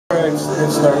Good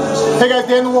start. Hey guys,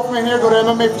 Dan the Wolfman here. Go to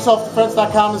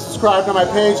MMAforselfdefense.com and subscribe to my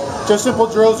page. Just simple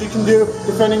drills you can do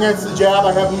defending against the jab.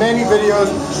 I have many videos,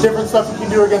 different stuff you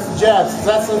can do against the jabs.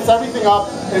 That's everything up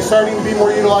and it's starting to be more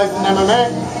utilized in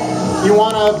MMA. You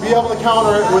want to be able to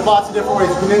counter it with lots of different ways.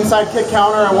 You can inside kick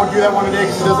counter. I won't do that one today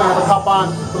because it doesn't have a cup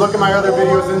on. But look at my other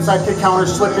videos, inside kick counter,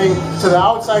 slipping to the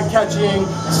outside catching,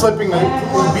 slipping the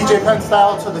BJ Penn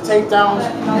style to the takedowns.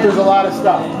 There's a lot of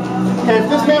stuff. Okay, if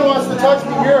this man wants to touch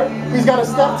me here, he's got to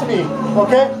step to me.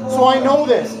 Okay, so I know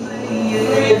this.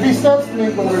 If he steps to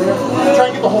me, try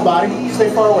and get the whole body.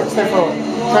 Stay far away, stay far away.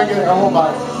 Try and get our whole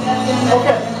body.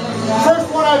 Okay.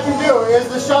 First one I can do is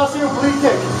the chasse oblique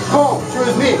kick. Boom, to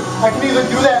his knee. I can either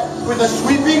do that with a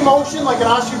sweeping motion like an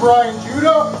Ashibarai in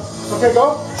judo. Okay,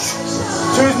 go.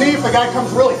 To his knee if the guy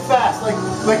comes really fast,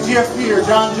 like GSP or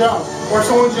John Jones. Or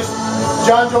someone just,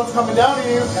 John Jones coming down to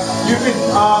you, you can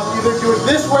either do it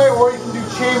this way or you can do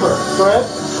chamber. Go ahead.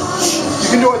 You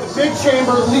can do it with the big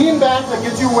chamber, lean back, that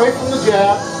gets you away from the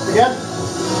jab. Again.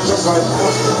 Go ahead.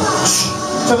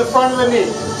 To the front of the knee.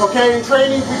 Okay, in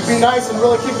training, be nice and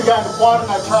really keep the guy in the quad and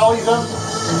not trolleys him.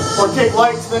 Or kick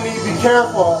light to the knee, be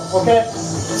careful, okay?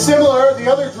 Similar, the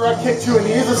other direct kick to a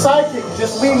knee is a side kick. You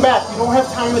just lean back. You don't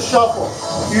have time to shuffle.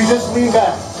 You just lean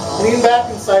back. Lean back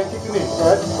and side kick the knee.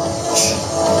 Go ahead.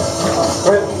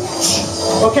 Go ahead.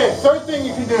 Okay, third thing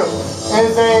you can do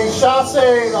is a chasse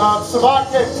Savate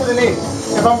kick to the knee.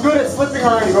 If I'm good at slipping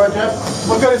already, go ahead, Jeff.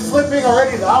 If I'm good at slipping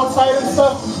already, the outside and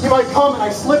stuff, he might come and I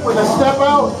slip with a step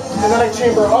out, and then I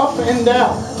chamber up and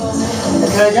down.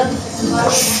 Okay, again.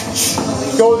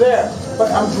 Go there.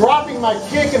 But I'm dropping my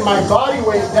kick and my body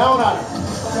weight down on it.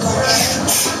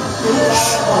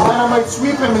 And then I might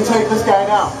sweep him and take this guy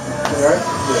down. Okay, right?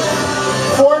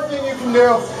 Fourth thing you can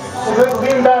do is then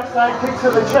lean back side kick to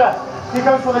the chest. He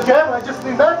comes for the jab, and I just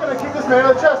lean back and I kick this man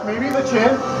in the chest. Maybe the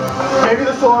chin, maybe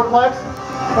the solar plex.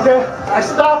 Okay, I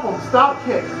stop him, stop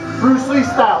kick. Bruce Lee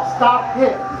style, stop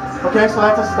hit. Okay, so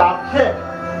that's a stop kick.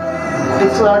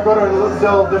 Let's go to a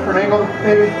little different angle,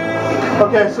 maybe.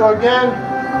 Okay, so again,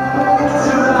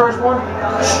 first one,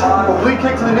 oblique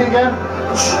kick to the knee again,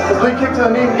 oblique kick to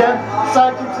the knee again,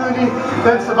 side kick to the knee,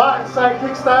 then Savate, side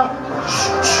kick style,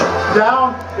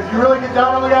 down. If you really get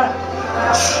down on the guy,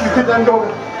 you could then go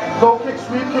low kick,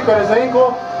 sweep kick at his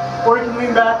ankle, or you can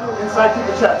lean back and side kick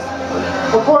the chest.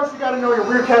 Of course, you got to know your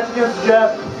rear catch against the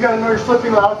jab. You got to know your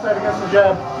slipping the outside against the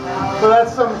jab. So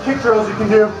that's some kick drills you can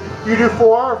do. You do 4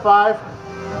 or 5,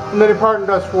 and then your partner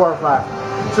does 4 or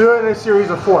 5. So do it in a series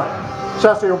of 4.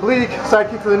 Chasse oblique, side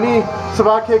kick to the knee,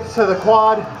 Savate kick to the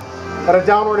quad at a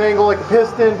downward angle like a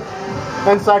piston,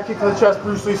 and side kick to the chest,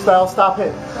 Bruce Lee style, stop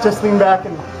hit. Just lean back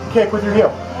and kick with your heel.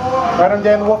 Right, I'm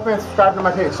Dan the Wolfman. Subscribe to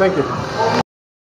my page. Thank you.